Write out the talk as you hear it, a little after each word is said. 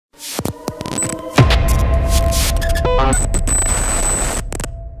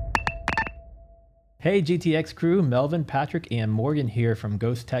Hey GTX crew, Melvin, Patrick, and Morgan here from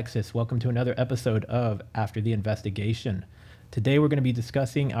Ghost, Texas. Welcome to another episode of After the Investigation. Today we're going to be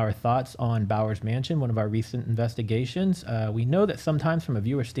discussing our thoughts on Bowers Mansion, one of our recent investigations. We know that sometimes from a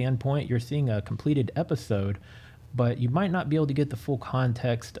viewer standpoint, you're seeing a completed episode, but you might not be able to get the full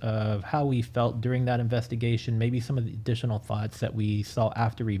context of how we felt during that investigation, maybe some of the additional thoughts that we saw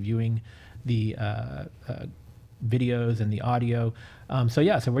after reviewing the videos and the audio. So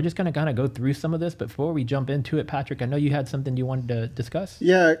we're just going to kind of go through some of this. But before we jump into it, Patrick, I know you had something you wanted to discuss.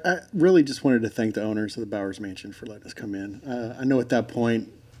 Yeah, I really just wanted to thank the owners of the Bowers Mansion for letting us come in. I know at that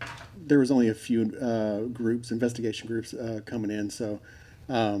point there was only a few investigation groups coming in. So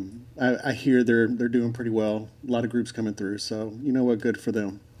I hear they're doing pretty well. A lot of groups coming through. So you know what, good for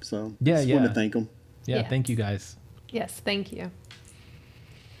them. So just wanted to thank them. Yeah, thank you guys. Yes, thank you.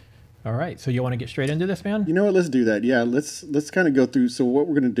 All right, so you want to get straight into this, man? You know what? Let's do that. Yeah, let's kind of go through. So what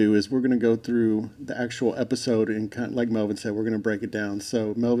we're going to do is we're going to go through the actual episode and kind of, like Melvin said, we're going to break it down.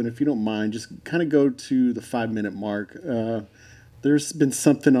 So Melvin, if you don't mind, just kind of go to the 5-minute mark. There's been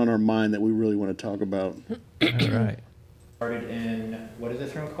something on our mind that we really want to talk about. All right. Started in, what is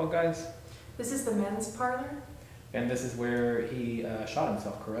this room called, guys? This is the men's parlor. And this is where he shot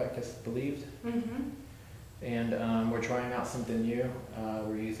himself, correct? As believed? Mm-hmm. And we're trying out something new.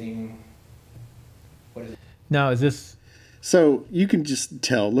 We're using, what is it? Now, is this? So you can just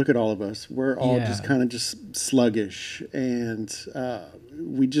tell, look at all of us. We're all just kind of just sluggish. And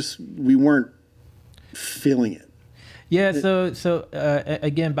we weren't feeling it. Yeah, so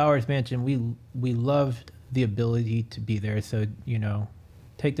again, Bowers Mansion, we loved the ability to be there. So, you know,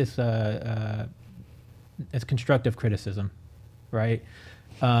 take this as constructive criticism, right?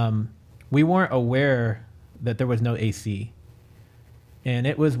 We weren't aware that there was no AC. And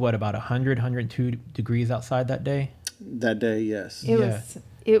it was, what, about 100, 102 degrees outside that day? That day, yes.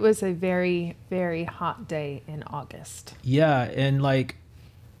 It was a very, very hot day in August. Yeah, and like...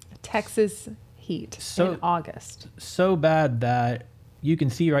 Texas heat in August. So bad that you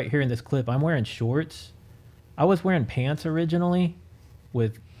can see right here in this clip, I'm wearing shorts. I was wearing pants originally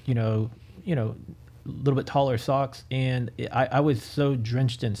with, you know, a little bit taller socks, and I was so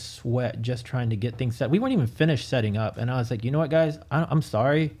drenched in sweat just trying to get things set. We weren't even finished setting up, and I was like, you know what, guys, I'm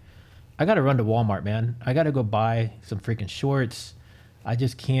sorry, I gotta run to Walmart, man. I gotta go buy some freaking shorts. I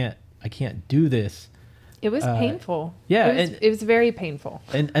can't do this. It was painful. Yeah, it was very painful.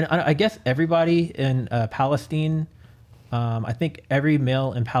 And I guess everybody in Palestine, I think every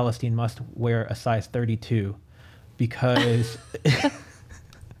male in Palestine must wear a size 32 because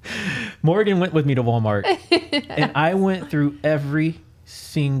Morgan went with me to Walmart and I went through every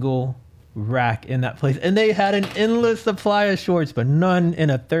single rack in that place, and they had an endless supply of shorts, but none in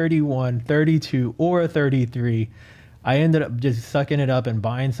a 31, 32, or a 33. I ended up just sucking it up and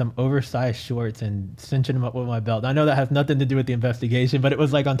buying some oversized shorts and cinching them up with my belt. I know that has nothing to do with the investigation, but it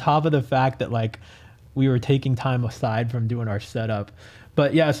was like on top of the fact that like we were taking time aside from doing our setup.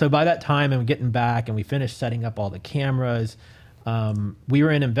 But yeah, so by that time and getting back and we finished setting up all the cameras, we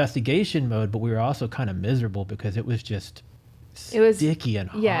were in investigation mode, but we were also kind of miserable because it was just sticky and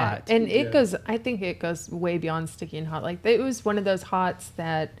hot. Yeah, and I think it goes way beyond sticky and hot. Like, it was one of those hots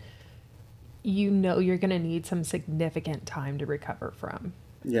that you know you're going to need some significant time to recover from.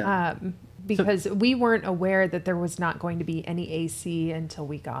 Yeah. Because we weren't aware that there was not going to be any AC until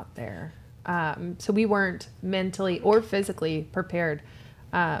we got there. So we weren't mentally or physically prepared.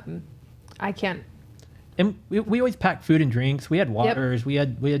 I can't. And we always packed food and drinks. We had waters.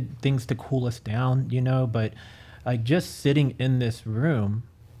 Yep. We had things to cool us down, you know. But like just sitting in this room,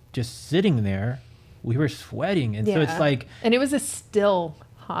 just sitting there, we were sweating, and so it's like. And it was still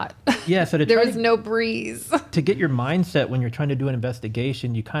hot. Yeah, so there was no breeze. To get your mindset when you're trying to do an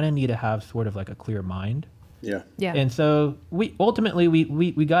investigation, you kind of need to have sort of like a clear mind. Yeah. Yeah. And so we ultimately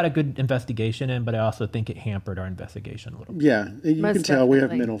we got a good investigation in, but I also think it hampered our investigation a little bit. Yeah. You can tell we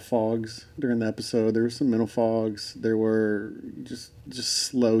have mental fogs during the episode. There were some mental fogs. There were just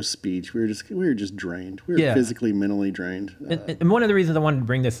slow speech. We were just drained. We were physically, mentally drained. And one of the reasons I wanted to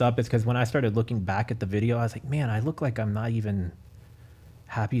bring this up is because when I started looking back at the video, I was like, man, I look like I'm not even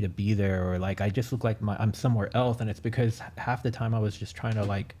happy to be there, or like I just look like I'm somewhere else. And it's because half the time I was just trying to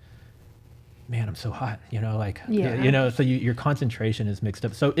like, man, I'm so hot, you know, like, you know, so your concentration is mixed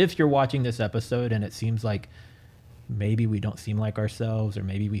up. So if you're watching this episode and it seems like maybe we don't seem like ourselves, or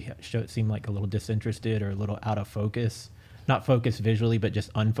maybe we seem like a little disinterested or a little out of focus, not focused visually, but just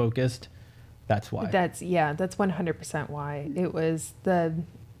unfocused, that's why. That's 100% why. It was the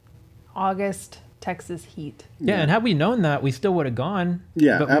August Texas heat. Yeah, and had we known that, we still would have gone.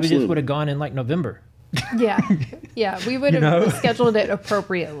 Yeah, but absolutely. we just would have gone in like November. Yeah, we would have scheduled it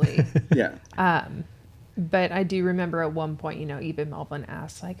appropriately. Yeah. But I do remember at one point, even Melvin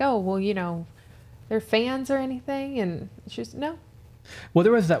asked, like, oh, well, they're fans or anything? And she's, no. Well,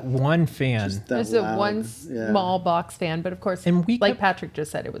 there was that one fan. Just that There's a loud. one small box fan, but of course, And we like kept- Patrick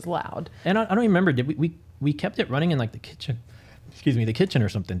just said, it was loud. And I don't remember, did we kept it running in like the kitchen? Excuse me, the kitchen or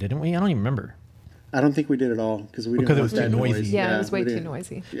something, didn't we? I don't even remember. I don't think we did at all because we didn't Because it want was too that noisy. noise. Yeah, it was way we too didn't-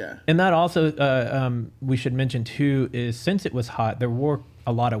 noisy. Yeah. And that also, we should mention too, is since it was hot, there were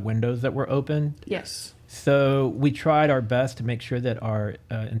a lot of windows that were open. Yes. So we tried our best to make sure that our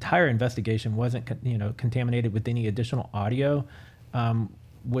entire investigation wasn't, contaminated with any additional audio,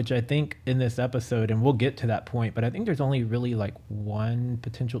 which I think in this episode, and we'll get to that point, but I think there's only really like one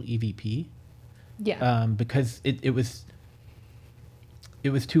potential EVP. Yeah. Because it was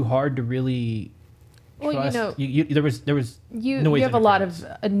too hard to really. Well, trust. There was You noise have a lot of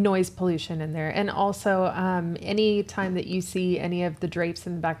interference. noise pollution in there. And also, any time that you see any of the drapes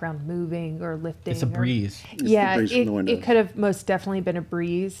in the background moving or lifting. It's a breeze. It's the Yeah, breeze from the it windows. could have most definitely been a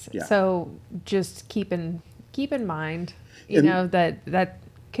breeze. Yeah. So just keep in mind, And- that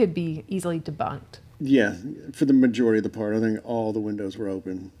could be easily debunked. Yeah, for the majority of the part, I think all the windows were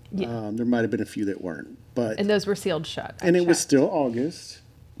open. Yeah. There might have been a few that weren't, but And those were sealed shut. I and it was checked. still August.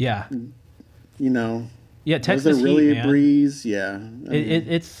 Yeah. Yeah, Was Texas there really heat, a man. breeze? Yeah. I mean,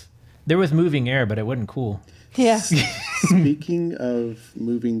 It's there was moving air, but it wasn't cool. Yeah. Speaking of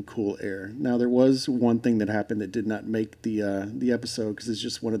moving cool air, now there was one thing that happened that did not make the episode because it's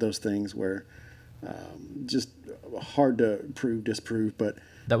just one of those things where just hard to disprove. But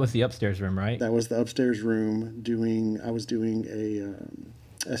That was the upstairs room, right? that was the upstairs room I was doing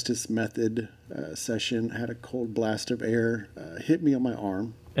a Estes method session. Had a cold blast of air hit me on my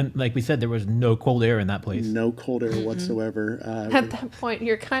arm. And like we said, there was no cold air in that place. No cold air whatsoever. At that point,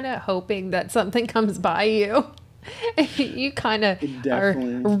 you're kind of hoping that something comes by you. You kind of are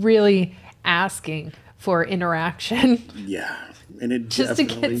Definitely. really asking for interaction. Yeah, and it Just to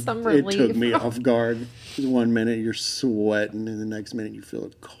get definitely some it took relief. me off guard. 'Cause one minute you're sweating, and the next minute you feel a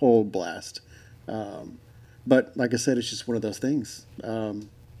cold blast. But like I said, it's just one of those things.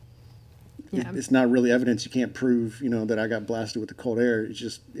 Yeah. It's not really evidence. You can't prove, that I got blasted with the cold air.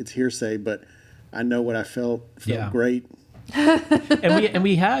 It's hearsay. But I know what I felt. Yeah. Great. and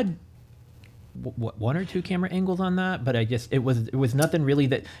we had one or two camera angles on that, but it was nothing really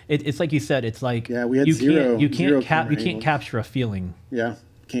that it's like you said. It's like Yeah, we had you zero can't camera can't angles. capture a feeling. Yeah,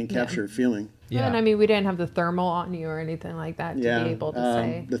 can't capture a feeling. Yeah, And I mean, we didn't have the thermal on you or anything like that to Yeah, be able to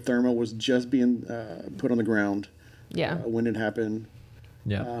say. the thermal was just being put on the ground Yeah. when it happened.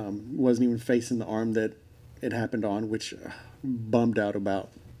 yeah. Wasn't even facing the arm that it happened on, which bummed out about.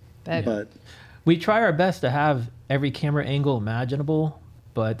 But We try our best to have every camera angle imaginable,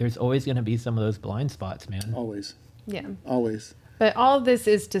 but there's always going to be some of those blind spots, man. always, Yeah. always. But all of this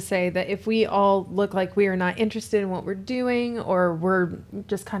is to say that if we all look like we are not interested in what we're doing or we're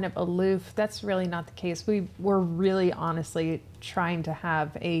just kind of aloof, that's really not the case. We're really honestly trying to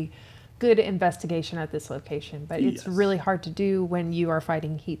have a good investigation at this location, but it's Yes. really hard to do when you are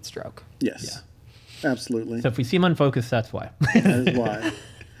fighting heat stroke. Yes, absolutely. So if we seem unfocused, that's why. That is why.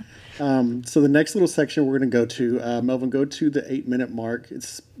 So the next little section we're going to go to, Melvin, go to the 8-minute mark.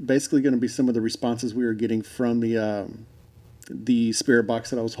 It's basically going to be some of the responses we were getting from the spirit box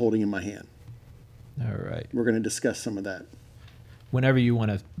that I was holding in my hand. All right. We're going to discuss some of that. Whenever you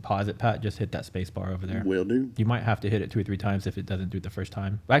want to pause it, Pat, just hit that space bar over there. Will do. You might have to hit it 2 or 3 times if it doesn't do it the first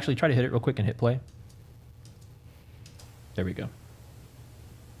time. Actually, try to hit it real quick and hit play. There we go.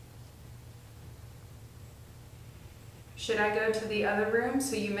 Should I go to the other room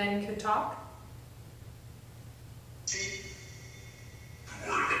so you men could talk?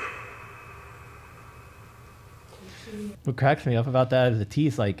 What cracks me up about that is the T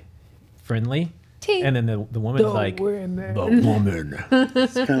is like friendly, T. and then the woman's like the woman.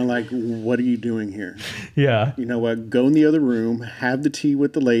 It's kind of like, what are you doing here? Yeah, You know what? Go in the other room, have the tea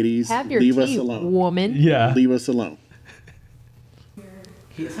with the ladies, Have your leave us tea, alone. woman. yeah. Leave us alone.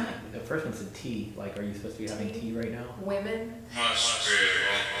 It's not, the first one's a tea. Like, are you supposed to be having tea right now? Women?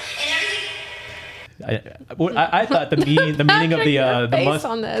 I thought the meaning of Your the face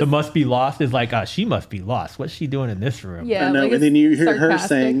on this. must be lost is like she must be lost. What's she doing in this room? Yeah. I know. like And then it's you hear her sarcastic.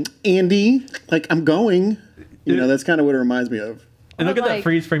 saying, Andy, like, I'm going. That's kind of what it reminds me of. And look at that Like,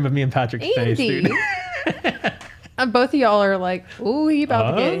 freeze frame of me and Patrick's face, Andy. dude. Both of y'all are like, ooh, he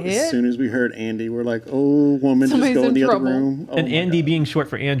about to get As hit. soon as we heard Andy, we're like, oh, woman, Somebody's just go in in the trouble. other room. Oh And my Andy God. being short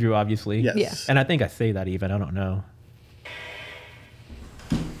for Andrew, obviously. Yes. Yeah. And I think I say that even. I don't know.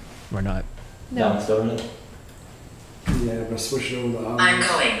 Or not. No. Yeah, but switch it over to I'm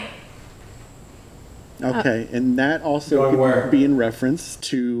going. Okay, and that also Going where? could be in reference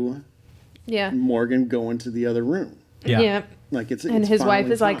to Yeah. Morgan going to the other room. Yeah. Like it's And his wife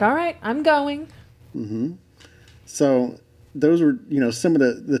finally is like, fine. all right, I'm going. So those were, some of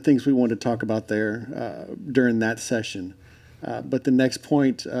the things we wanted to talk about there during that session. But the next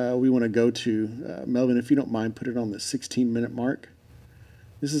point we want to go to, Melvin, if you don't mind, put it on the 16-minute mark.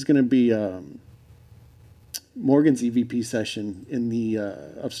 This is going to be Morgan's EVP session in the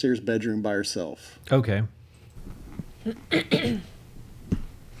upstairs bedroom by herself. Okay.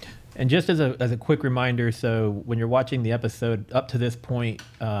 And just as a quick reminder, so when you're watching the episode up to this point,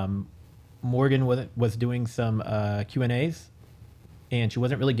 Morgan was doing some Q&As, and she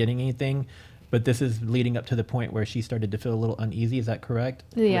wasn't really getting anything, but this is leading up to the point where she started to feel a little uneasy. Is that correct?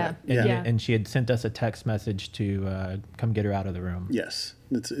 Yeah. Yeah. Yeah. And she had sent us a text message to come get her out of the room. Yes,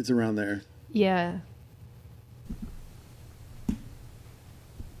 it's around there. Yeah.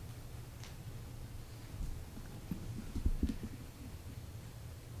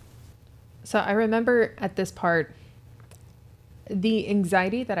 So I remember at this part, the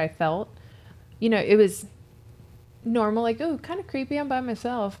anxiety that I felt, it was normal, like, oh, kind of creepy, I'm by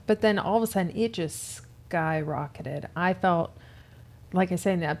myself. But then all of a sudden it just skyrocketed. I felt, like I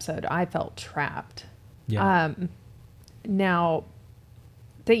say in the episode, I felt trapped. Yeah. Now,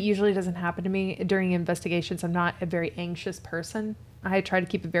 that usually doesn't happen to me during investigations. I'm not a very anxious person. I try to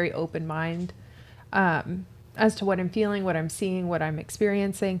keep a very open mind as to what I'm feeling, what I'm seeing, what I'm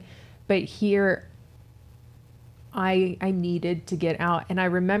experiencing. But here, I needed to get out. And I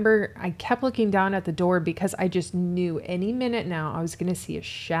remember I kept looking down at the door because I just knew any minute now I was going to see a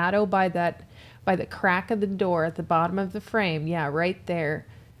shadow by the crack of the door at the bottom of the frame. Yeah, right there.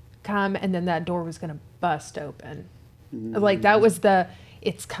 Come, and then that door was going to bust open. Like that was the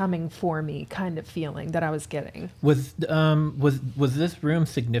it's coming for me kind of feeling that I was getting. Was this room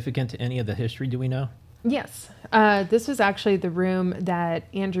significant to any of the history? Do we know? Yes. This was actually the room that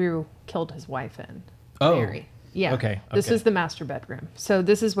Andrew killed his wife in. Oh. Mary. Yeah. Okay, This okay. was the master bedroom. So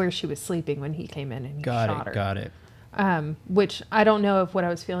this is where she was sleeping when he came in and he shot her. Got it. Which I don't know if what I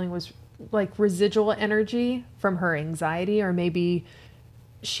was feeling was like residual energy from her anxiety, or maybe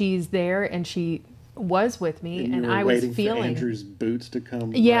she's there and she was with me And, and you were I was waiting for feeling Andrew's boots to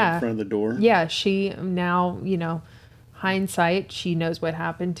come right Yeah. in front of the door. Yeah, she now, hindsight, she knows what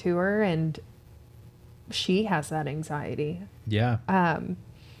happened to her and she has that anxiety. Yeah.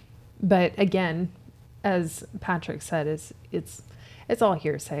 But again, as Patrick said, it's all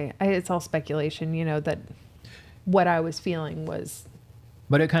hearsay. It's all speculation, that what I was feeling was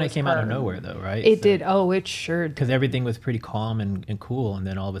But it kind of was came out of her. nowhere, though, right? it did. Oh, it sure did. Because everything was pretty calm and cool, and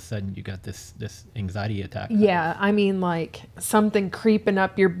then all of a sudden you got this anxiety attack. Yeah, I mean, like something creeping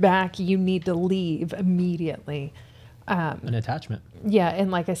up your back, you need to leave immediately. An attachment. Yeah,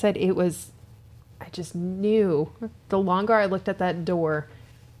 and like I said, I just knew the longer I looked at that door,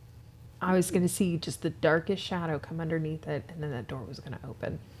 I was going to see just the darkest shadow come underneath it, and then that door was going to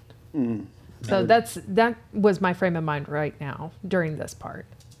open. So that was my frame of mind right now during this part.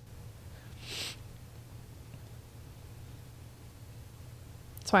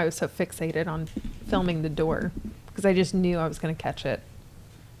 That's why I was so fixated on filming the door, because I just knew I was going to catch it.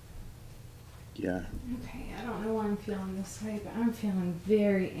 Yeah. Okay, I don't know why I'm feeling this way, but I'm feeling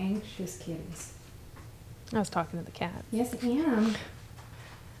very anxious, kids. I was talking to the cat, Yes, I am.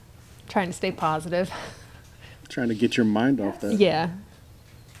 trying to stay positive. Trying to get your mind off that. Yeah,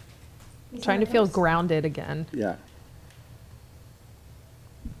 Is trying to that feel yours? grounded again. Yeah.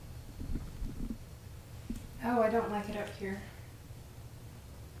 Oh, I don't like it up here.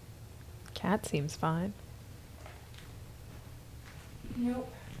 Cat seems fine. Nope.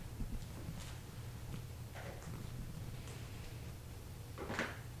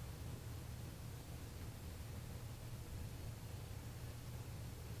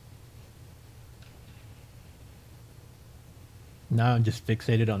 Now I'm just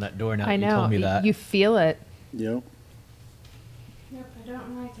fixated on that door. Now I that know. you told me that. You feel it. Yep. Nope, I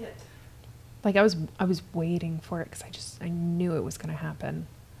don't like it. Like I was waiting for it because I knew it was going to happen.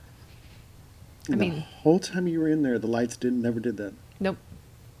 I And mean, the whole time you were in there, the lights never did that. nope.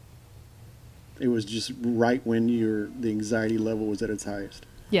 It was just right when the anxiety level was at its highest.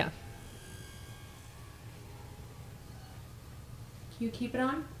 Yeah. Can you keep it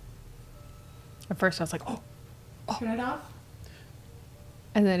on? At first I was like, oh, Turn it off?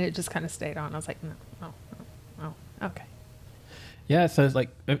 and then it just kind of stayed on. I was like, no, okay. Yeah, so it's like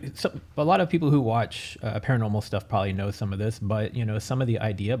a lot of people who watch paranormal stuff probably know some of this, but some of the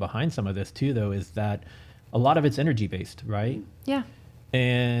idea behind some of this too, though, is that a lot of it's energy based, right? Yeah.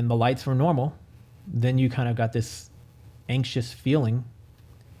 And the lights were normal. Then you kind of got this anxious feeling,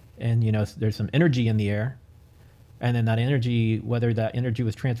 and there's some energy in the air, and then that energy, whether that energy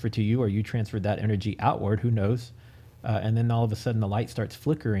was transferred to you or you transferred that energy outward, who knows, and then all of a sudden the light starts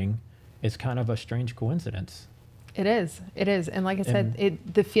flickering. It's kind of a strange coincidence. It is, and like I said,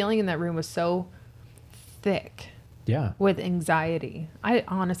 the feeling in that room was so thick. Yeah. With anxiety. I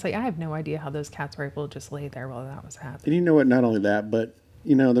have no idea how those cats were able to just lay there while that was happening. And you know what? Not only that, but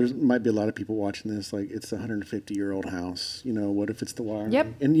there might be a lot of people watching this. Like, it's a 150-year-old house. What if it's the wire?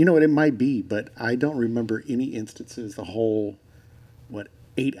 Yep. And you know what? It might be, but I don't remember any instances. The whole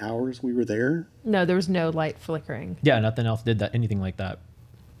 8 hours we were there. No, there was no light flickering. Yeah, nothing else did anything like that.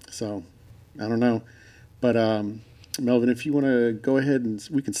 So, I don't know, but Melvin, if you want to go ahead and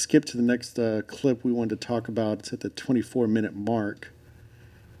we can skip to the next clip we wanted to talk about. It's at the 24-minute mark.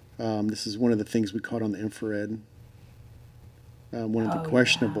 This is one of the things we caught on the infrared. One of the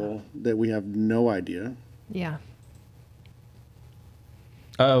questionable that we have no idea. Yeah.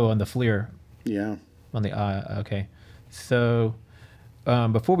 Oh, on the FLIR. Yeah. On the okay. So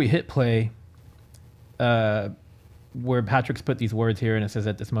before we hit play, where Patrick's put these words here, and it says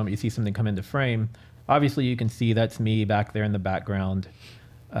at this moment you see something come into frame. Obviously, you can see that's me back there in the background.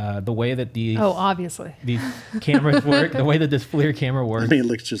 The way that these cameras work, the way that this FLIR camera works. I mean, it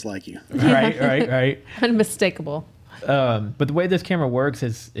looks just like you. Right. Unmistakable. But the way this camera works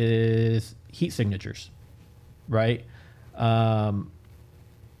is heat signatures, right? So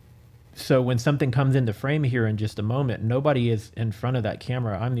when something comes into frame here in just a moment, nobody is in front of that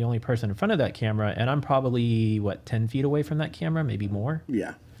camera. I'm the only person in front of that camera, and I'm probably 10 feet away from that camera, maybe more.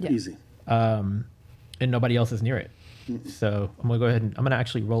 Yeah. Easy. And nobody else is near it. So I'm gonna go ahead and I'm gonna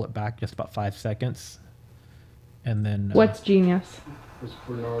actually roll it back just about 5 seconds, and then. What's genius? Was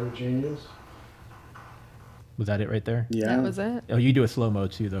Bernard a genius? Was that it right there? Yeah. That was it. Oh, you do a slow mo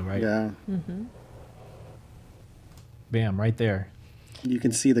too, though, right? Yeah. Mm-hmm. Bam! Right there. You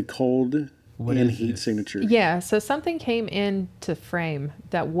can see the cold and heat signature. Yeah. So something came into frame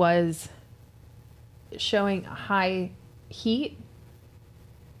that was showing high heat.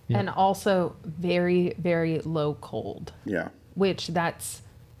 Yeah. And also very, very low cold. Yeah. Which that's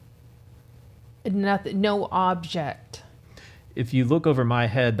nothing, no object. If you look over my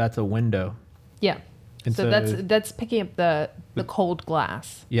head, that's a window. Yeah. And so that's picking up the cold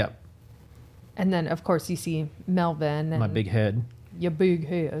glass. Yep. And then of course you see Melvin and My big head. Your big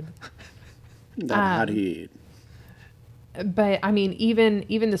head. That hot heat. But I mean, even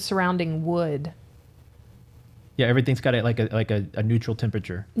the surrounding wood. Yeah, everything's got a neutral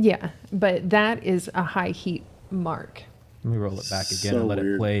temperature. Yeah, but that is a high heat mark. Let me roll it back again So and let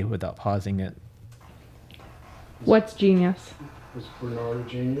weird. it play without pausing it. What's genius? Was Bernard a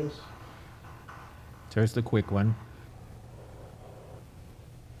genius? There's the quick one.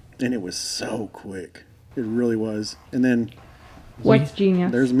 And it was so quick. It really was. And then What's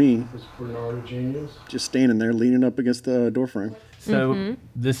genius? there's me Was Bernard a genius? just standing there leaning up against the door frame. So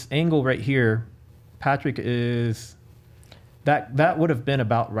this angle right here, Patrick is that would have been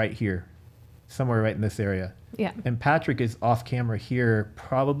about right here, somewhere right in this area. Yeah. And Patrick is off camera here,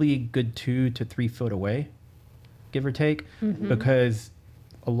 probably a good 2 to 3 foot away, give or take, because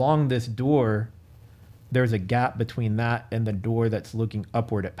along this door, there's a gap between that and the door that's looking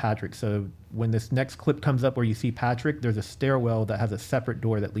upward at Patrick. So when this next clip comes up where you see Patrick, there's a stairwell that has a separate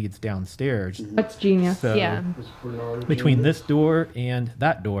door that leads downstairs. What's genius? So Yeah. Was Bernard a between genius? this door and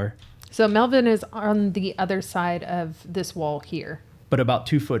that door, So Melvin is on the other side of this wall here. but about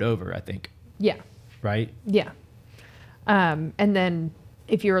 2 foot over, I think, Yeah. right? Yeah. And then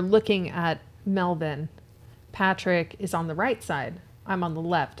if you're looking at Melvin, Patrick is on the right side. I'm on the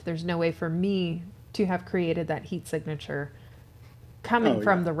left. There's no way for me to have created that heat signature coming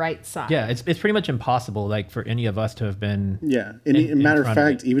from the right side. Yeah, it's pretty much impossible, like, for any of us to have been. Yeah. And In matter of front of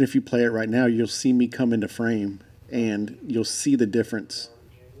fact, it. even if you play it right now, you'll see me come into frame and you'll see the difference.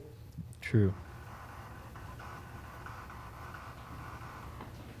 True.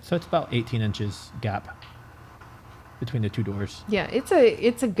 So it's about 18 inches gap between the two doors. Yeah, it's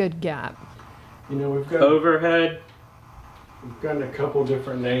a good gap. You know, we've got Overhead. we've gotten a couple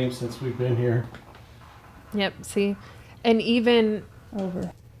different names since we've been here. Yep, see? And even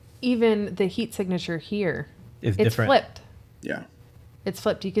Over. the heat signature here, It's it's different. flipped. Yeah. It's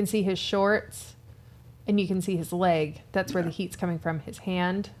flipped. You can see his shorts and you can see his leg. That's where the heat's coming from, his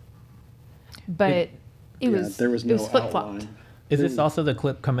hand. But There was no flip-flopped. outline. Is this also the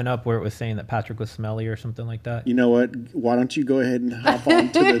clip coming up where it was saying that Patrick was smelly or something like that? You know what? Why don't you go ahead and hop on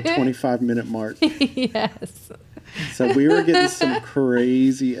to the 25-minute mark? Yes. So we were getting some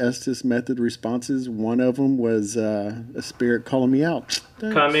crazy Estes method responses. One of them was a spirit calling me out.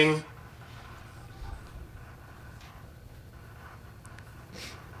 Thanks. Coming.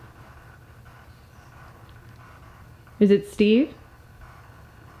 Is it Steve?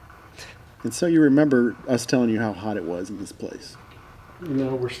 And so you remember us telling you how hot it was in this place. You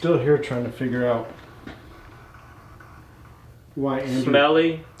know, we're still here trying to figure out why Andrew.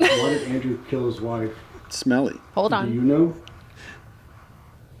 Smelly. Why did Andrew kill his wife? Smelly. Hold Do on. you know?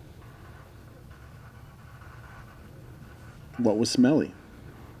 What was smelly?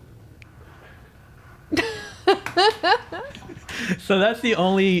 So that's the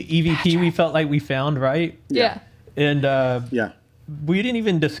only EVP we felt like we found, right? Yeah. And Yeah. we didn't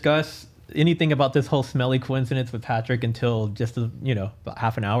even discuss anything about this whole smelly coincidence with Patrick until just, about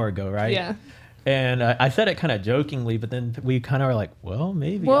half an hour ago, right? Yeah. And I said it kind of jokingly, but then we kind of were like, well,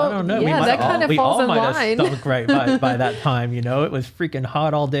 maybe. Well, I don't know. yeah, that kind of we falls all in might line. have stunk right by that time, It was freaking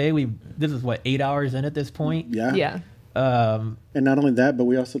hot all day. This is, 8 hours in at this point? Yeah. Yeah. And not only that, but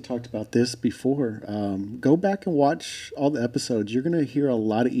we also talked about this before. Go back and watch all the episodes. You're going to hear a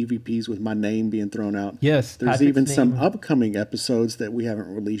lot of EVPs with my name being thrown out. Yes. There's Patrick's even some name. upcoming episodes that we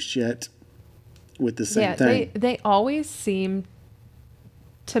haven't released yet with the same Yeah. thing. They always seem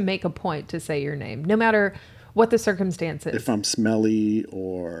to make a point to say your name, no matter what the circumstances. If I'm smelly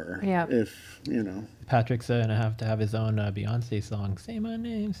or Yeah. if, Patrick's going to have his own Beyonce song. Say my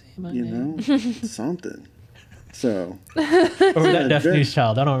name, say my you name. know, something. So, Or that Destiny's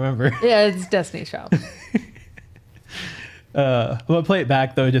Child. I don't remember. Yeah, it's Destiny's Child. We'll play it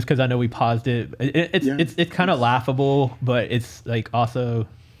back though, just because I know we paused it. It's kind of laughable, but it's like also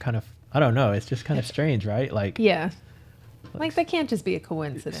kind of, I don't know. It's just kind of strange, right? Like Yeah. Like that can't just be a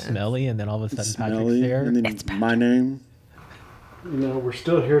coincidence. smelly, and then all of a sudden Patrick's smelly, there. and then my name. You know, we're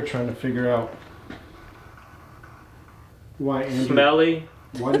still here trying to figure out why Andrew. Smelly.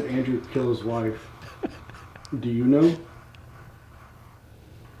 Why did Andrew kill his wife? Do you know?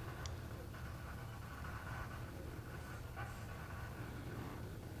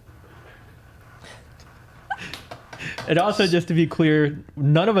 And also, just to be clear,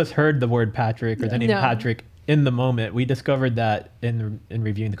 none of us heard the word Patrick or the name No. Patrick in the moment. We discovered that in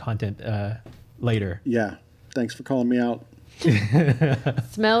reviewing the content later. Yeah. Thanks for calling me out.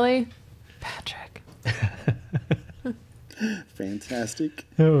 Smelly. Patrick. Fantastic.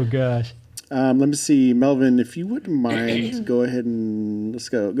 Oh gosh. Let me see, Melvin, if you wouldn't mind, go ahead and let's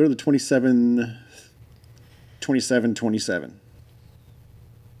go. Go to the 27.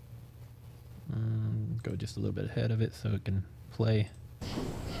 Go just a little bit ahead of it so it can play.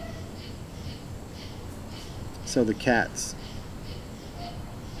 So the cats.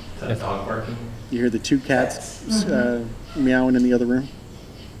 Is that dog barking? You hear the two cats meowing in the other room?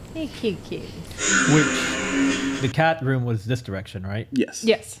 Hey, cute. Which the cat room was this direction, right? Yes.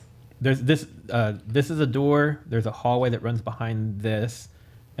 Yes. There's this. This is a door. There's a hallway that runs behind this,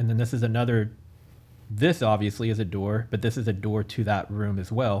 and then this is another. This obviously is a door, but this is a door to that room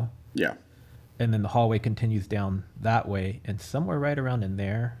as well. Yeah. And then the hallway continues down that way, and somewhere right around in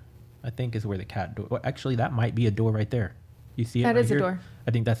there, I think is where the cat door. Well, actually, that might be a door right there. You see it? That right is a here? door.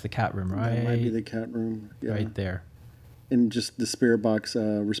 I think that's the cat room, right? That might be the cat room. Yeah. Right there. And just the spirit box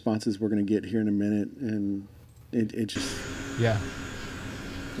responses we're going to get here in a minute. And it just. Yeah.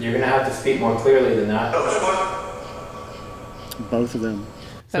 You're gonna have to speak more clearly than that. Both of them.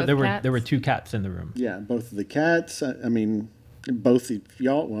 So Both there cats? were two cats in the room. Yeah. Both of the cats. I mean, both of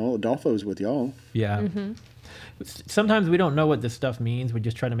y'all. Well, Adolfo's with y'all. Yeah. Mm-hmm. Sometimes we don't know what this stuff means. We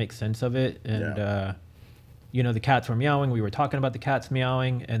just try to make sense of it. And, the cats were meowing. We were talking about the cats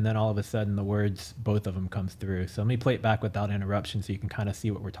meowing. And then all of a sudden the words, both of them comes through. So let me play it back without interruption so you can kind of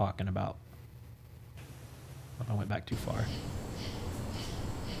see what we're talking about. I went back too far.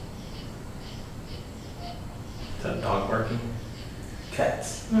 Is that dog barking?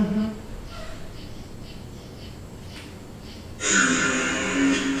 Cats.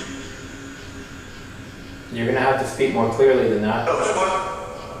 You're gonna have to speak more clearly than that.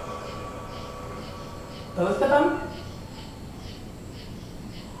 Both of them?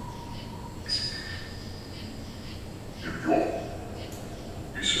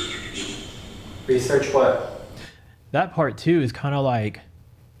 Research what? That part too is kind of like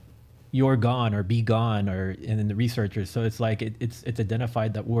you're gone or be gone and then the researchers. So it's like it's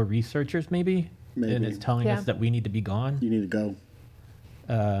identified that we're researchers maybe. Maybe. And it's telling Yeah. us that we need to be gone. You need to go.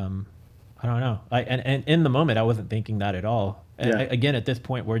 I don't know. And in the moment, I wasn't thinking that at all. Yeah. Again, at this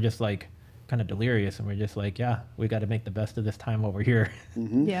point, we're just like kind of delirious, and we're just like, yeah, we got to make the best of this time over here.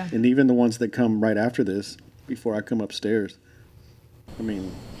 Hmm. Yeah. And even the ones that come right after this, before I come upstairs. I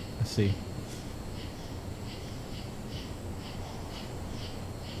mean, Let's see.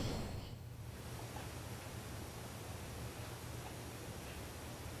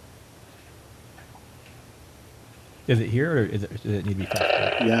 Is it here, or does it need to be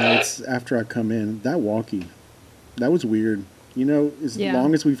faster? yeah, it's after I come in. That walkie That was weird. You know, as Yeah.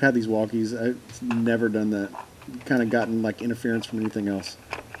 long as we've had these walkies, I've never done that. Kind of gotten like interference from anything else.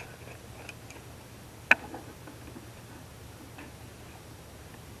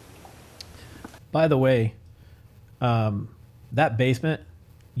 By the way, that basement,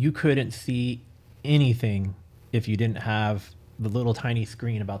 you couldn't see anything if you didn't have the little tiny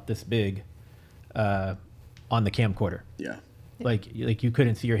screen about this big on the camcorder. Yeah. Like you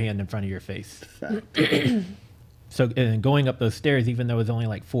couldn't see your hand in front of your face. Fact. So and going up those stairs, even though it was only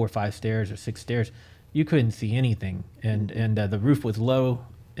like 4 or 5 stairs or 6 stairs, you couldn't see anything. And the roof was low,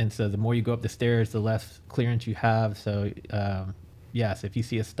 and so the more you go up the stairs, the less clearance you have. So yes, if you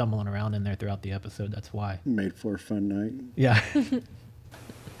see us stumbling around in there throughout the episode, that's why. Made for a fun night. Yeah.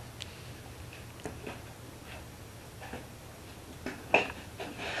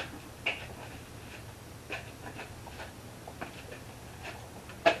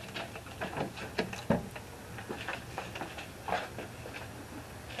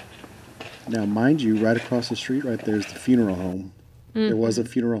 Now, mind you, right across the street, right there's the funeral home. There was a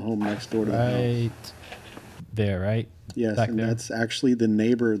funeral home next door to the house. Right there, right? Yes, Back and there. that's actually the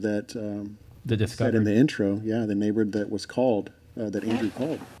neighbor that The said discovery. in the intro. Yeah, the neighbor that was called, that Andrew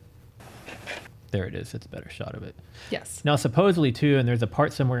called. There it is. It's a better shot of it. Yes. Now, supposedly, too, and there's a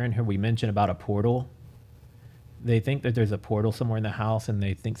part somewhere in here we mentioned about a portal. They think that there's a portal somewhere in the house, and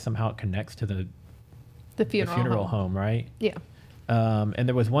they think somehow it connects to the Funeral home, right? Yeah. And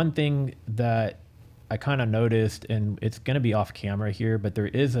there was one thing that I kind of noticed, and it's going to be off camera here, but there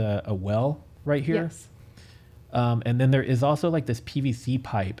is a well right here. Yes. And then there is also like this PVC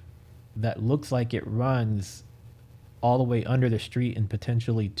pipe that looks like it runs all the way under the street and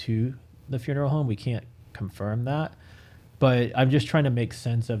potentially to the funeral home. We can't confirm that, but I'm just trying to make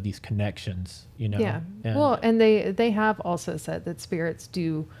sense of these connections, you know? Yeah. And Well, and they have also said that spirits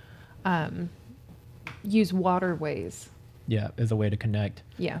do use waterways. yeah, as a way to connect.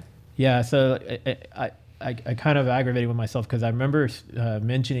 Yeah. Yeah. So I kind of aggravated with myself because I remember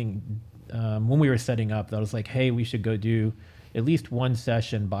mentioning when we were setting up that I was like, hey, we should go do at least one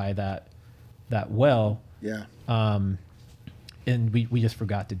session by that well. Yeah. And we just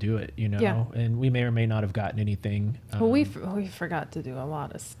forgot to do it, you know, Yeah. and we may or may not have gotten anything. Well, we forgot to do a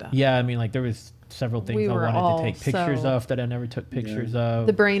lot of stuff. Yeah, I mean, like there was several things We I were wanted all to take pictures so- of that I never took pictures of.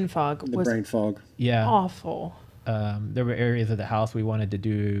 The brain fog The was brain fog. Yeah, awful. there were areas of the house we wanted to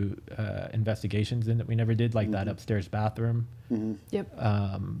do investigations in that we never did, like that upstairs bathroom, Yep.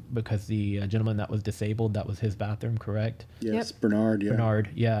 because the gentleman that was disabled, that was his bathroom, correct? Yes, Bernard. Yeah. Bernard,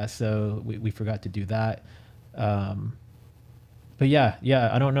 yeah. So we forgot to do that. But yeah,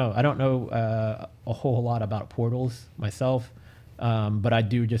 I don't know. I don't know a whole lot about portals myself, but I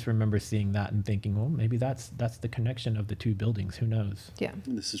do just remember seeing that and thinking, well, maybe that's the connection of the two buildings. Who knows? Yeah.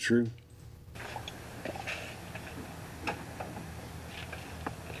 This is true.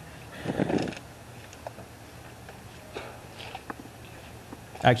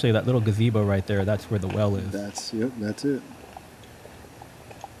 Actually, that little gazebo right there, that's where the well is. That's it.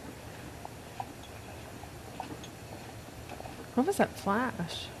 What was that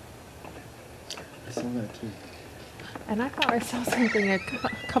flash? I saw that too. And I thought I saw something a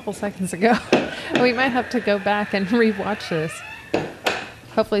couple seconds ago. We might have to go back and rewatch this.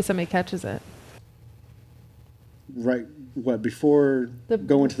 Hopefully somebody catches it. Right. What, before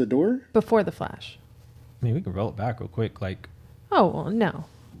going to the door? Before the flash. I mean, we can roll it back real quick. Like, Oh, well, no.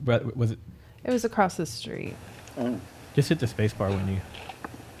 was it? It was across the street. Oh. Just hit the space bar when you.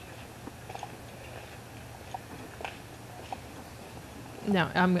 No,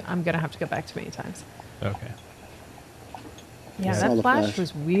 I'm going to have to go back too many times. Okay. Yeah, I saw that the flash flash.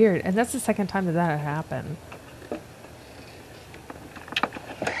 was weird. And that's the second time that had happened.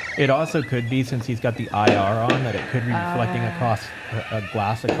 It also could be, since he's got the IR on, that it could be reflecting across a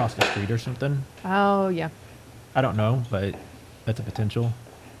glass across the street or something. Oh, yeah. I don't know, but that's a potential.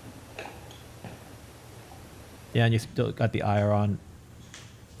 Yeah, and you still got the IR on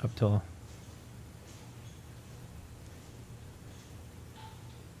up till.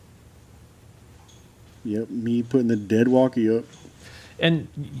 Yep. Me putting the dead walkie up. And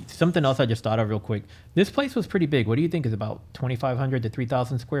something else I just thought of real quick. This place was pretty big. What do you think is about 2,500 to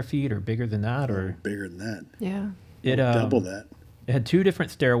 3,000 square feet, or bigger than that, or Bigger than that. Yeah. it Double that. It had two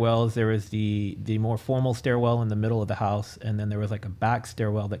different stairwells. There was the more formal stairwell in the middle of the house, and then there was like a back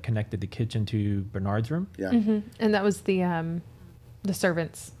stairwell that connected the kitchen to Bernard's room. Yeah. And that was the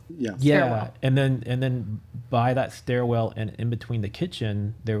servants. Yeah. Stairwell. And then by that stairwell and in between the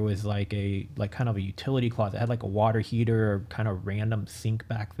kitchen, there was like kind of a utility closet. It had like a water heater or kind of random sink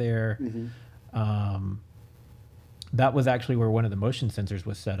back there. That was actually where one of the motion sensors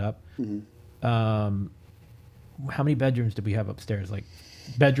was set up. how many bedrooms did we have upstairs? Like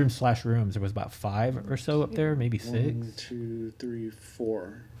bedroom/rooms. There was about 5 or so up there, maybe 6. 1, 2, 3,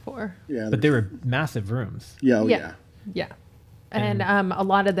 4. 4. Yeah, But they were massive rooms. Yeah, oh, Yeah. yeah, Yeah. And a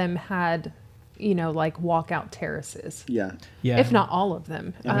lot of them had, like walkout terraces. yeah. Yeah. If not all of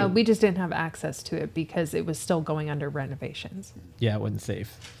them. We just didn't have access to it because it was still going under renovations. Yeah, it wasn't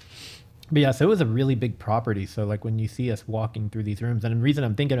safe. But yeah, so it was a really big property. So like when you see us walking through these rooms, and the reason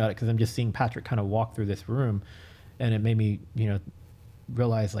I'm thinking about it because I'm just seeing Patrick kind of walk through this room, and it made me,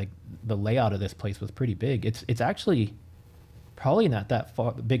 realize like the layout of this place was pretty big. It's actually probably not that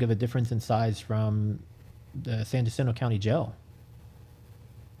far big of a difference in size from the San Jacinto County Jail,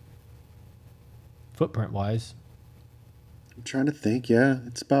 footprint wise. I'm trying to think. Yeah,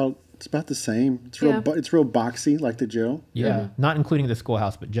 it's about the same. It's real. Yeah. It's real boxy, like the jail. Yeah, not including the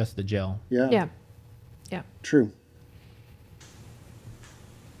schoolhouse, but just the jail. Yeah. Yeah. Yeah. True.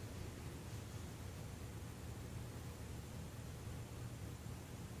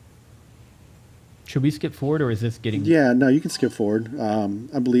 Should we skip forward, or is this getting? Yeah. No, you can skip forward. I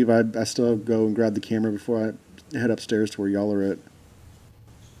believe I still go and grab the camera before I head upstairs to where y'all are at.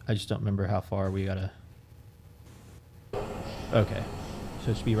 I just don't remember how far we gotta. Okay,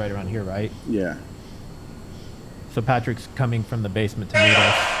 so it should be right around here, right? Yeah. So Patrick's coming from the basement to meet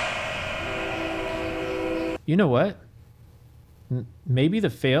us. You know what? Maybe the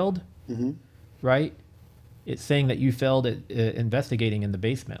failed, right? It's saying that you failed at investigating in the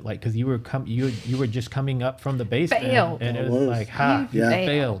basement, like because you were just coming up from the basement, Failed. and it It was was. like, ha, You you failed.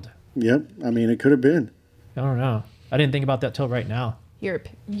 failed. Yep. I mean, it could have been. I don't know. I didn't think about that till right now. You're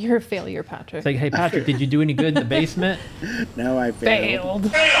a failure, Patrick. It's like, hey Patrick, did you do any good in the basement? Now I failed.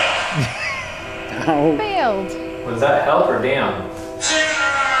 Failed. Ow. Failed. Was that help or down?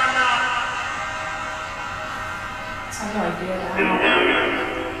 Sounds like get out.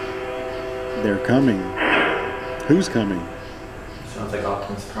 They're coming. Who's coming? Sounds like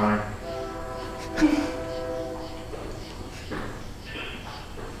Optimus Prime.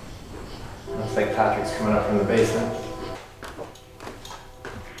 Looks like Patrick's coming up from the basement.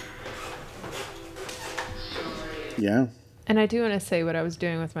 Yeah. And I do want to say what I was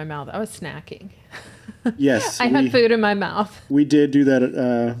doing with my mouth. I was snacking. Yes. I had food in my mouth. We did do that.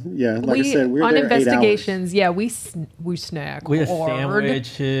 Yeah. Like I said, we were on there 8 hours. investigations. Yeah, we snack. We had hard.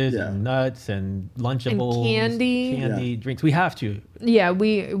 sandwiches Yeah. and nuts and Lunchables, candy. drinks. We have to. Yeah,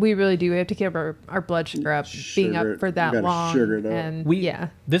 we really do. We have to keep our blood sugar up, being Sugar up it. for You that gotta long. sugar it up. And We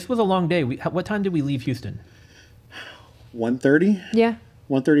This was a long day. What time did we leave Houston? 1:30. yeah,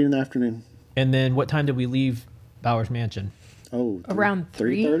 1:30 in the afternoon. And then what time did we leave Bowers Mansion? Oh, around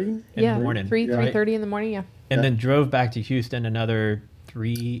 3. 3:30. In Yeah, the morning, 3:30 in the morning. Yeah. And then drove back to Houston another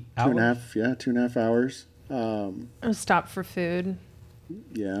 3 hours. 2.5. Yeah, 2.5 hours. I stopped for food.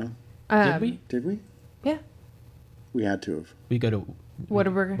 Yeah. Did we? Did we? Yeah. We had to have. We go to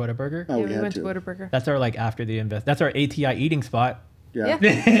Whataburger. Whataburger. Oh, Yeah, we we had went to to. Whataburger. That's our after the invest. That's our ATI eating spot. Yeah.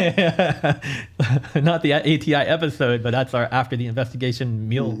 Not the ATI episode, but that's our after the investigation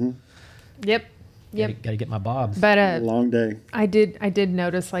meal. Yep. Yep. Gotta get my bobs. But Long day. I did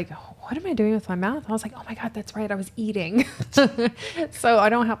notice, like, what am I doing with my mouth? I was like, oh my God, that's right. I was eating. So I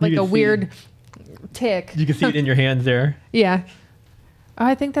don't have like You a can see weird tick. You can see it in your hands there. Yeah. Oh,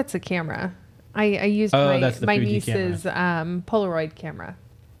 I think that's a camera. I used that's the my Fuji niece's Polaroid camera.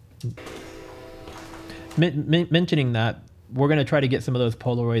 Mentioning that, we're going to try to get some of those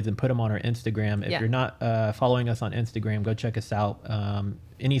Polaroids and put them on our Instagram. If Yeah. you're not following us on Instagram, go check us out.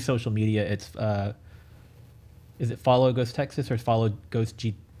 Any social media, it's is it Follow Ghost Texas or Follow Ghost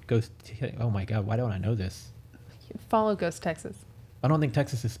oh my God, why don't I know this? Follow Ghost Texas. I don't think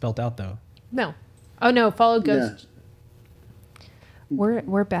Texas is spelled out though. No. Oh no, follow Ghost.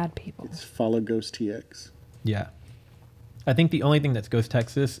 We're bad people. It's Follow Ghost TX. Yeah. I think the only thing that's Ghost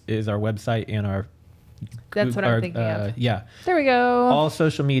Texas is our website and our That's what I'm thinking of. Yeah. There we go. All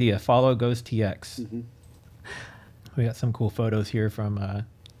social media, follow Ghost TX. We got some cool photos here from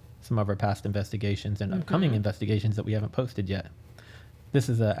some of our past investigations and upcoming investigations that we haven't posted yet. This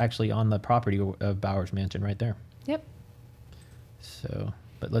is actually on the property of Bowers Mansion right there. Yep. So,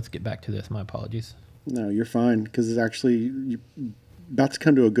 but let's get back to this. My apologies. No, you're fine because it's actually you're about to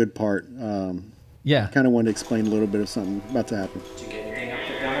come to a good part. Yeah. Kind of wanted to explain a little bit of something about to happen. Did you get anything up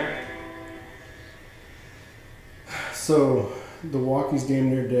there, Gunner? So the walkie's damn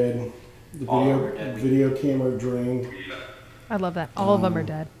near dead. The All of them are dead. video camera drained. I love that. All of them are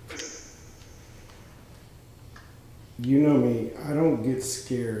dead. You know me, I don't get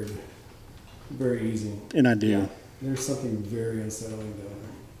scared very easy. And I do. There's something very unsettling down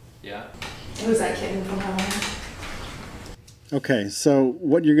Yeah. Who's that kitten from home? Okay, so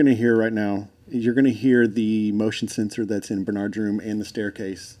what you're going to hear right now You're going to hear the motion sensor that's in Bernard's room and the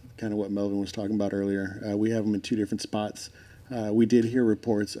staircase, kind of what Melvin was talking about earlier. We have them in 2 different spots. We did hear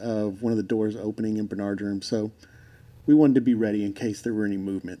reports of one of the doors opening in Bernard's room, so we wanted to be ready in case there were any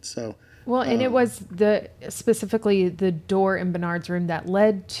movement. So, Well, and it was specifically the door in Bernard's room that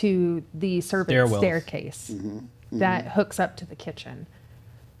led to the servant Stairwells. staircase that hooks up to the kitchen.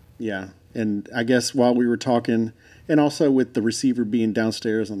 yeah. And I guess while we were talking, and also with the receiver being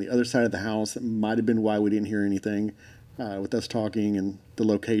downstairs on the other side of the house, that might have been why we didn't hear anything with us talking and the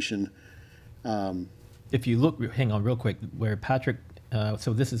location. If you look, hang on real quick, where Patrick,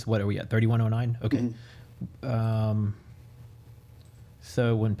 so this is, what are we at, 3109? Okay.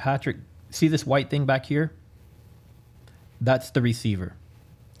 So when Patrick, see this white thing back here? That's the receiver.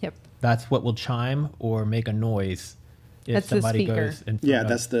 Yep. That's what will chime or make a noise if That's the somebody speaker. goes in front Yeah, of-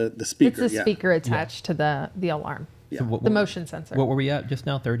 that's the speaker. It's the yeah. speaker attached to the alarm, Yeah. what, the motion sensor. What were we at just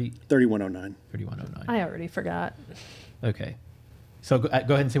now? 3109. 3109. I already forgot. Okay. So go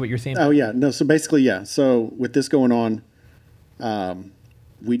ahead and say what you're saying. Oh yeah, no. So basically, yeah. So with this going on,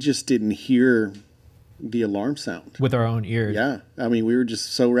 we just didn't hear the alarm sound. With our own ears. Yeah, I mean, we were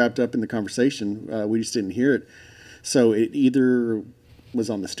just so wrapped up in the conversation, we just didn't hear it. So it either was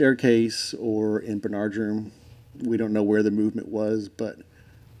on the staircase or in Bernard's room. We don't know where the movement was, but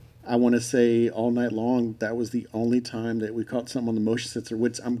I want to say all night long that was the only time that we caught something on the motion sensor,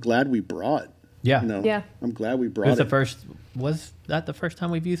 which I'm glad we brought. Yeah. You know, Yeah. I'm glad we It brought was it. the first. Was that the first time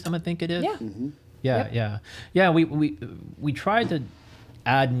we've used them? I think it is. Yeah. Yeah, Yep. yeah. We tried to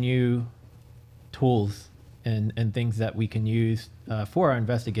add new tools and things that we can use for our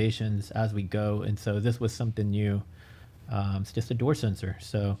investigations as we go, and so this was something new. It's just a door sensor.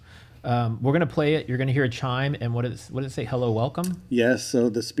 So we're gonna play it. You're gonna hear a chime, and what does it say? Hello, welcome, Yes, so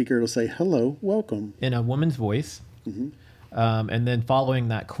the speaker will say, "Hello, welcome." in a woman's voice. And then following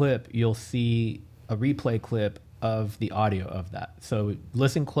that clip, you'll see a replay clip of the audio of that. So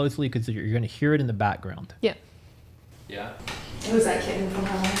listen closely because you're going to hear it in the background. Yeah. Yeah. It was that kitten from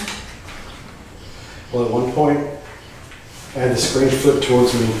Halloween. Well, at one point, I had the screen flipped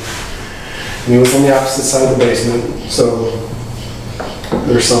towards me, and he was on the opposite side of the basement, so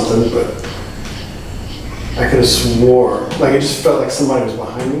there's something, but I could have swore, like it just felt like somebody was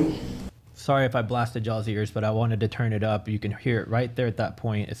behind me. Sorry if I blasted y'all's ears, but I wanted to turn it up. You can hear it right there at that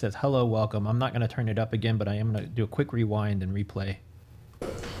point. It says, hello, welcome. I'm not going to turn it up again, but I am going to do a quick rewind and replay. I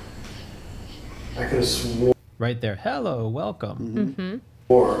could have swore, Right there. Hello, welcome.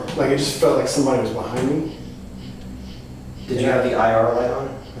 like it just felt like somebody was behind me. Did you have the IR light on?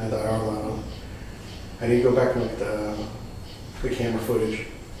 I had the IR light on. I didn't go back and look at the camera footage,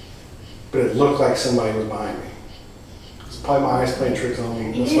 but it looked like somebody was behind me. It's probably my eyes playing tricks on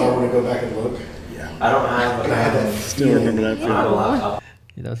me. That's why I want to go back and look. I don't have But I had that Still remember that. I don't have a feeling. laptop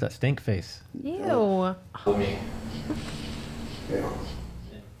Yeah, that was that stink face. Ew. with me. Yeah.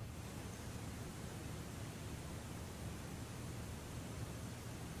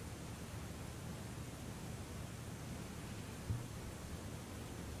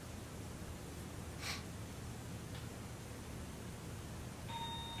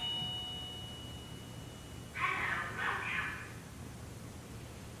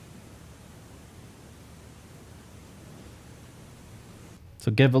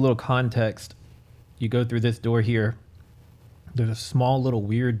 So give a little context. You go through this door here. There's a small little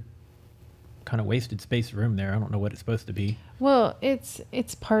weird kind of wasted space room there. I don't know what it's supposed to be. Well, it's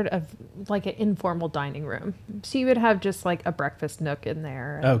part of like an informal dining room. So you would have just like a breakfast nook in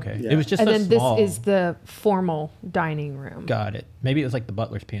there. Okay. Yeah. It was just And a then small. this is the formal dining room. Got it. Maybe it was like the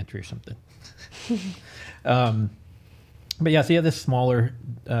butler's pantry or something. But yeah, so you have this smaller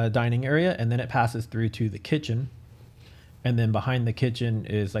dining area, and then it passes through to the kitchen. And then behind the kitchen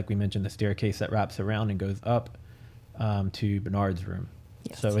is, like we mentioned, the staircase that wraps around and goes up to Bernard's room.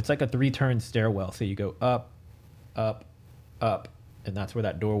 Yes. So it's like a 3-turn stairwell. So you go up, up, up, and that's where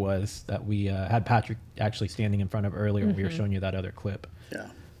that door was that we had Patrick actually standing in front of earlier when we were showing you that other clip. Yeah.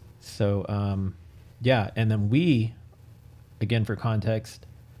 So, yeah, and then we, again for context,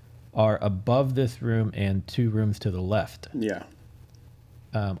 are above this room and 2 rooms to the left. Yeah.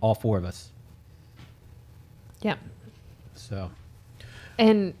 All 4 of us. Yeah. So,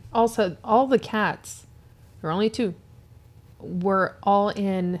 And also, all the cats, there were only 2, were all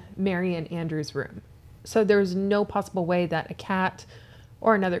in Mary and Andrew's room. So there was no possible way that a cat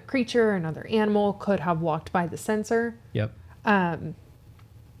or another creature or another animal could have walked by the sensor yep.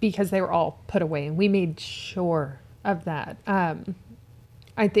 because they were all put away. And we made sure of that.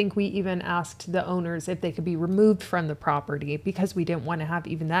 I think we even asked the owners if they could be removed from the property because we didn't want to have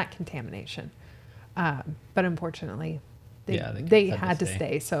even that contamination. But unfortunately, They, Yeah, the they kids had to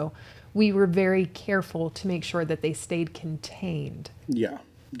stay. So we were very careful to make sure that they stayed contained. Yeah,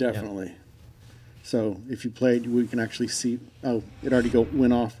 definitely. So if you played, we can actually see. Oh, it already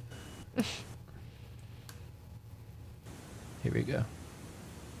went off. Here we go.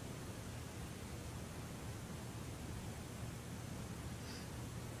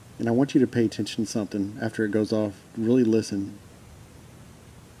 And I want you to pay attention to something after it goes off. Really listen.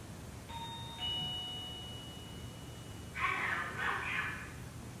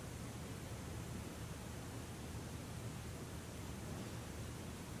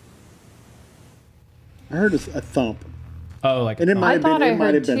 I heard a thump. Oh, like And it might I have been, thought I it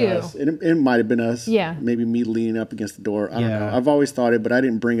might have heard been too. us. It might have been us. Yeah. Maybe me leaning up against the door. I don't Yeah. know. I've always thought it, but I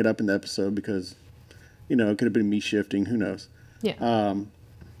didn't bring it up in the episode because, it could have been me shifting. Who knows? Yeah.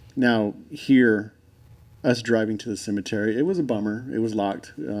 Now, here, us driving to the cemetery, it was a bummer. It was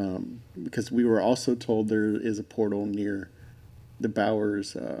locked because we were also told there is a portal near the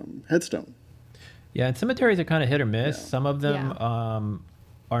Bowers headstone. Yeah, and cemeteries are kind of hit or miss. Yeah. Some of them Yeah.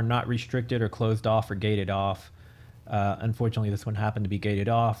 are not restricted or closed off or gated off. Unfortunately, this one happened to be gated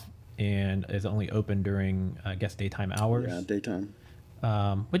off and is only open during, I guess, daytime hours. Yeah, daytime.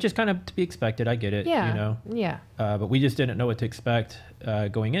 Which is kind of to be expected. I get it. Yeah. Yeah. But we just didn't know what to expect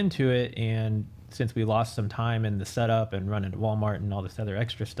going into it. And since we lost some time in the setup and running to Walmart and all this other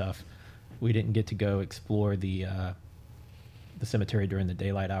extra stuff, we didn't get to go explore the cemetery during the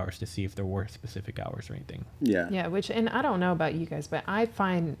daylight hours to see if there were specific hours or anything. Yeah. Yeah, and I don't know about you guys, but I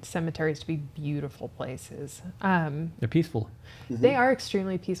find cemeteries to be beautiful places. They're peaceful. They are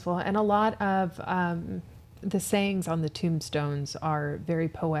extremely peaceful, and a lot of the sayings on the tombstones are very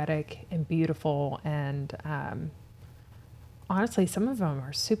poetic and beautiful, and honestly, some of them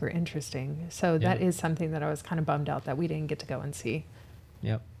are super interesting. So that Yeah. is something that I was kind of bummed out that we didn't get to go and see.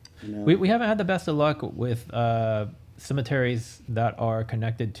 Yep. No. We haven't had the best of luck with cemeteries that are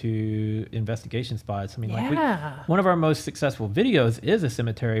connected to investigation spots. I mean, Yeah. one of our most successful videos is a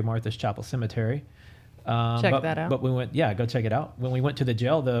cemetery, Martha's Chapel Cemetery. Check that out. But we went, go check it out. When we went to the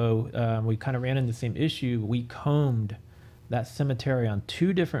jail, though, we kind of ran into the same issue. We combed that cemetery on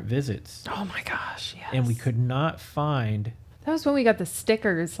 2 different visits, Oh my gosh, yes. and we could not find. That was when we got the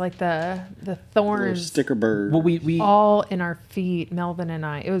stickers, like the Little thorns, sticker bird. Well, we all in our feet, Melvin and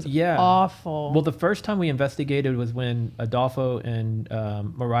I. It was Yeah. awful. well, the first time we investigated was when Adolfo and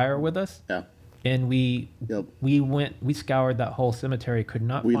Mariah were with us. Yeah. And we Yep. we scoured that whole cemetery, could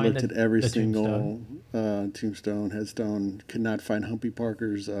not We find looked at every the single tombstone. tombstone, headstone. Could not find Humpy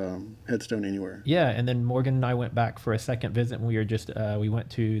Parker's headstone anywhere. Yeah, and then Morgan and I went back for a second visit, and we were just we went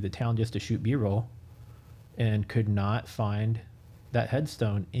to the town just to shoot B-roll, and could not find that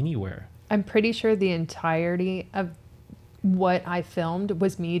headstone anywhere. I'm pretty sure the entirety of what I filmed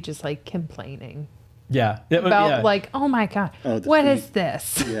was me just like complaining Yeah, about like, oh my God, Oh, the what feet. is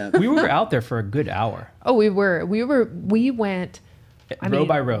this? Yeah. we were out there for a good hour, Oh, we went row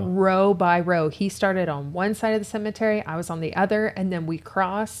by row. row by row. He started on one side of the cemetery. I was on the other, and then we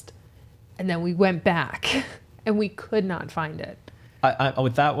crossed, and then we went back, and we could not find it. I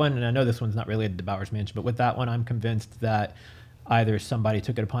with that one, and I know this one's not related to Bowers Mansion, but with that one, I'm convinced that either somebody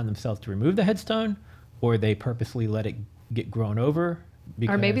took it upon themselves to remove the headstone, or they purposely let it get grown over.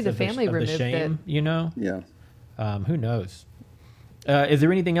 Or maybe because the of family of removed shame, it. Yeah. Who knows? Is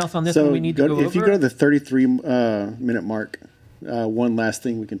there anything else on this So one we need to go if you over? go to the 33 minute mark, one last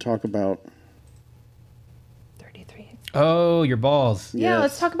thing we can talk about. 33. Oh, your balls. Yeah,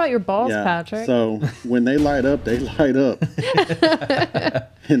 let's Yes. talk about your balls, Patrick. So when they light up, they light up.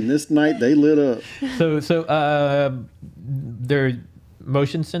 And this night they lit up. So they're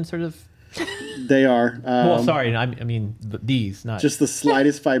motion sensitive. They are. Well, sorry, I mean these, not Just the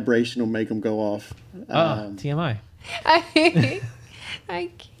slightest vibration will make them go off. TMI. I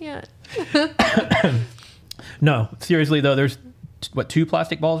can't. No, seriously though, there's 2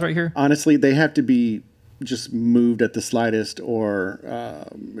 plastic balls right here. Honestly, they have to be just moved at the slightest, or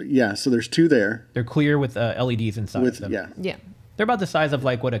so there's 2 there. They're clear with LEDs inside of them. Yeah. They're about the size of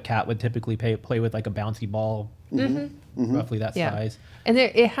like what a cat would typically play with, like a bouncy ball, roughly that Yeah. size. And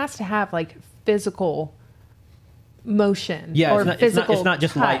it has to have like physical motion. Yeah, or it's physical not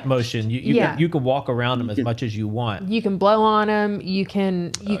just light touch. motion. You Yeah. you can walk around them as much as you want. You can blow on them. You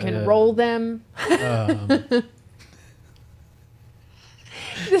can roll them.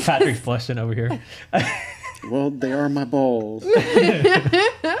 Patrick's blushing over here. Well, they are my balls.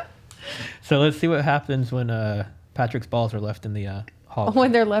 So let's see what happens when Patrick's balls are left in the hall.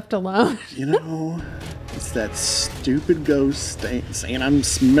 When they're left alone. You know, it's that stupid ghost saying I'm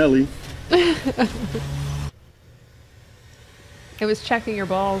smelly. It was checking your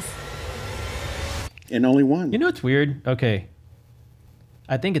balls. And only one. You know what's weird? Okay.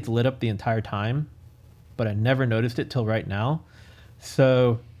 I think it's lit up the entire time, but I never noticed it till right now.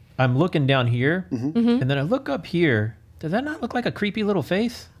 So I'm looking down here, and then I look up here. Does that not look like a creepy little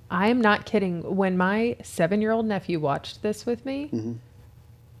face? I'm not kidding. When my 7-year-old nephew watched this with me,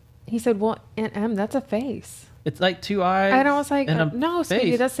 he said, well, Aunt Em, that's a face. It's like two eyes. And I was like, and a no,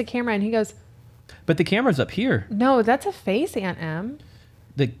 sweetie, face. that's the camera. And he goes, But the camera's up here. no, that's a face, Aunt Em.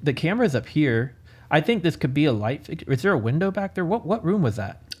 The camera's up here. I think this could be a light fixture. Is there a window back there? What room was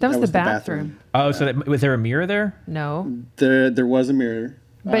that? That was was the the bathroom. Oh, so was there a mirror there? No. There was a mirror.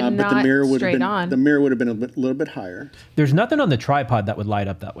 But the not mirror would straight have been, on. The mirror would have been a little bit higher. There's nothing on the tripod that would light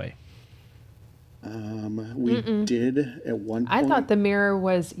up that way. We did at one point. I thought the mirror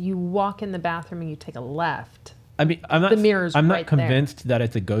was you walk in the bathroom and you take a left. I mean, I'm not. The mirror's I'm not right there. convinced that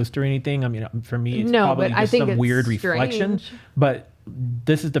it's a ghost or anything. I mean, for me, it's No, probably but I just think some it's weird reflection. strange. But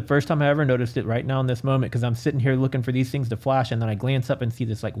this is the first time I ever noticed it right now in this moment because I'm sitting here looking for these things to flash, and then I glance up and see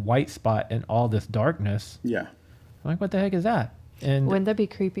this like white spot and all this darkness. Yeah. I'm like, what the heck is that? And Wouldn't that be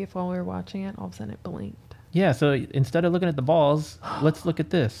creepy if while we were watching it, all of a sudden it blinked? yeah, so instead of looking at the balls, let's look at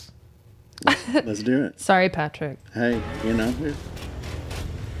this. Let's do it. Sorry, Patrick. Hey, you know,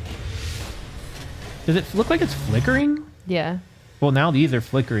 Does it look like it's flickering? Yeah. Well, now these are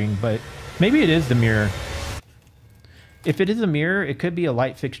flickering, but maybe it is the mirror. If it is a mirror, it could be a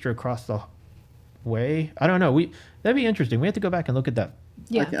light fixture across the way. I don't know. That'd be interesting. We have to go back and look at that.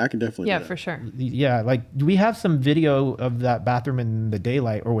 Yeah. I can definitely Yeah, do that. for sure. Yeah, like we have some video of that bathroom in the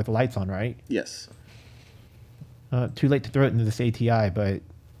daylight or with lights on, right? Yes. Too late to throw it into this ATI, but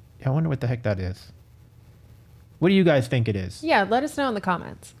I wonder what the heck that is. What do you guys think it is? Yeah, let us know in the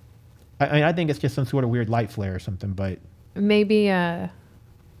comments. I think it's just some sort of weird light flare or something, but Maybe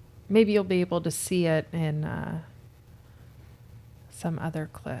you'll be able to see it in some other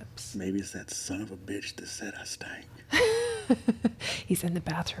clips. Maybe it's that son of a bitch that said I stank. He's in the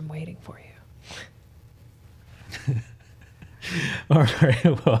bathroom waiting for you. all right.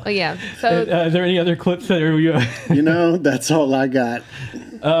 Well, Oh yeah. So is there any other clips that are you? You know, that's all I got.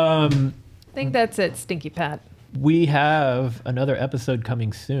 I think that's it, Stinky Pat. We have another episode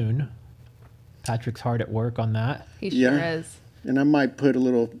coming soon. Patrick's hard at work on that. He sure Yeah. is. And I might put a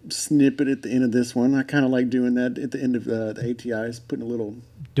little snippet at the end of this one. I kind of like doing that at the end of the ATIs, putting a little.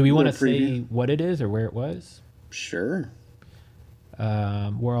 Do we want to little say preview. what it is or where it was? Sure.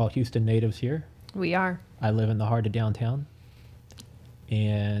 We're all Houston natives here. We are. I live in the heart of downtown.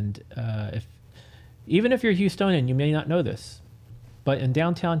 And even if you're Houstonian, you may not know this, but in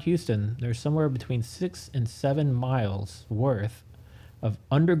downtown Houston, there's somewhere between 6 and 7 miles worth of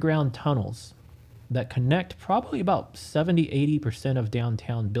underground tunnels that connect probably about 70-80% of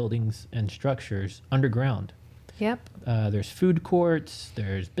downtown buildings and structures underground. Yep. There's food courts,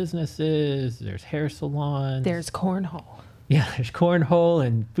 there's businesses, there's hair salons. There's cornhole. Yeah, there's cornhole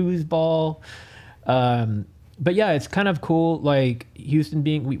and foosball. But yeah, it's kind of cool. Like Houston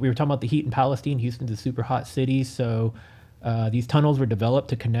being, we were talking about the heat in Palestine. Houston's a super hot city. So these tunnels were developed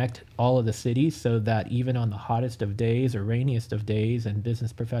to connect all of the cities so that even on the hottest of days or rainiest of days and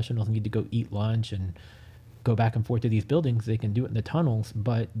business professionals need to go eat lunch and go back and forth to these buildings, they can do it in the tunnels.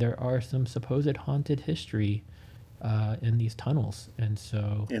 But there are some supposed haunted history in these tunnels. And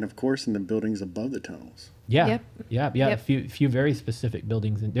so... And of course, in the buildings above the tunnels. Yeah, Yep. yeah. Yep. A few very specific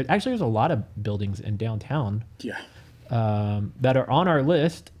buildings. And actually, there's a lot of buildings in downtown Yeah. that are on our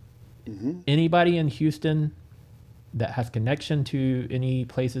list. Anybody in Houston that has connection to any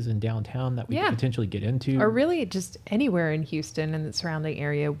places in downtown that we Yeah. could potentially get into? Or really just anywhere in Houston and the surrounding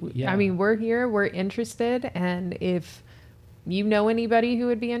area. Yeah. I mean, we're here, we're interested. And if you know anybody who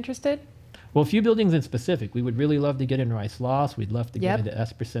would be interested, Well, a few buildings in specific. We would really love to get in Rice Loss. We'd love to get Yep. into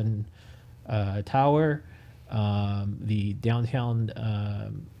Esperson Tower, the downtown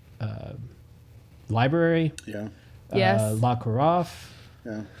library, Yeah. Yes. La Carafe.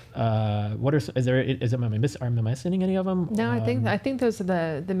 Yeah. What are am I missing any of them? no, I think those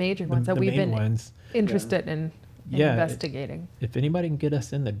are the major ones that the we've main been ones. interested in Yeah, investigating. If anybody can get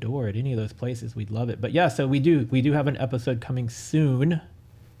us in the door at any of those places, we'd love it. But yeah, so we do have an episode coming soon,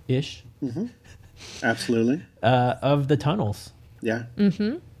 ish, Absolutely. of the tunnels. Yeah.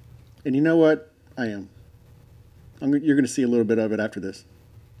 Mm-hmm. And you know what? I am. You're going to see a little bit of it after this.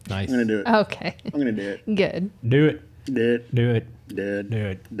 Nice. I'm going to do it. Okay. I'm going to do it. Good. Do it. Did. Do it. Did. Do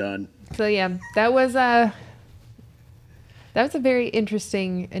it. Done. So yeah, that was a very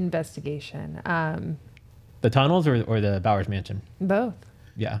interesting investigation. The tunnels or the Bowers Mansion? Both.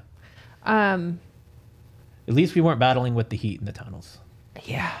 Yeah. At least we weren't battling with the heat in the tunnels.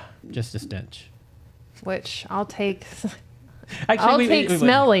 Yeah. Just a stench. Which I'll take. Actually, I'll take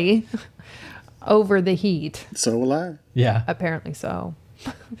smelly. over the heat. So will I. Yeah. Apparently so.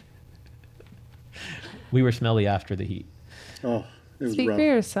 We were smelly after the heat. Oh, it was Speak rough. for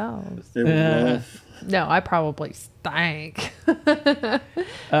yourselves. It was rough. No, I probably stank.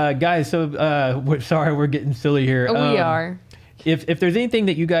 Guys, so we're getting silly here. We are. If there's anything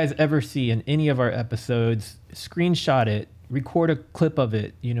that you guys ever see in any of our episodes, screenshot it, record a clip of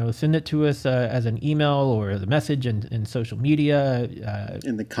it, send it to us as an email or a message in social media.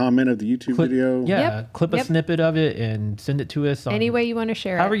 In the comment of the YouTube video. Yeah, Yep, clip a yep. snippet of it and send it to us. Any way you want to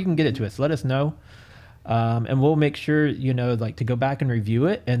share however it. you can get it to us, let us know. And we'll make sure, to go back and review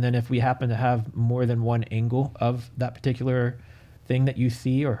it. And then if we happen to have more than one angle of that particular thing that you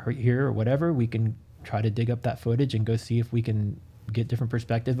see or hear or whatever, we can try to dig up that footage and go see if we can get different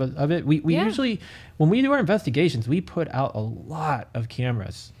perspective of it. We Yeah. usually, when we do our investigations, we put out a lot of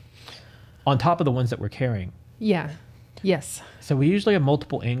cameras on top of the ones that we're carrying. Yeah. Yes. So we usually have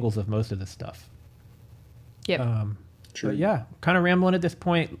multiple angles of most of the stuff. Yep. True. But yeah, kind of rambling at this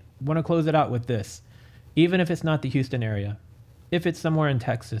point. Want to close it out with this. Even if it's not the Houston area, if it's somewhere in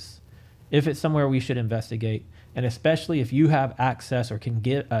Texas, if it's somewhere we should investigate, and especially if you have access or can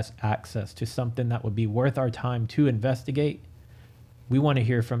get us access to something that would be worth our time to investigate, we want to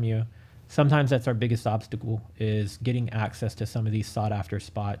hear from you. Sometimes that's our biggest obstacle, is getting access to some of these sought after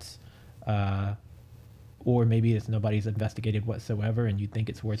spots. Or maybe it's nobody's investigated whatsoever and you think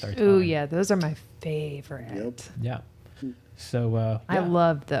it's worth our time. Oh yeah, those are my favorite. Yep. Yeah. So I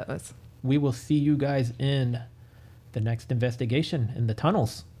love those. we will see you guys in the next investigation in the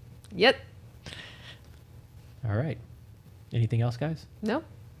tunnels. Yep. All right. Anything else, guys? No.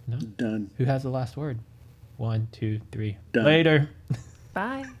 No? Done. Who has the last word? 1, 2, 3. Done. Later.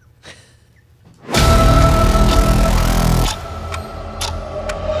 Bye.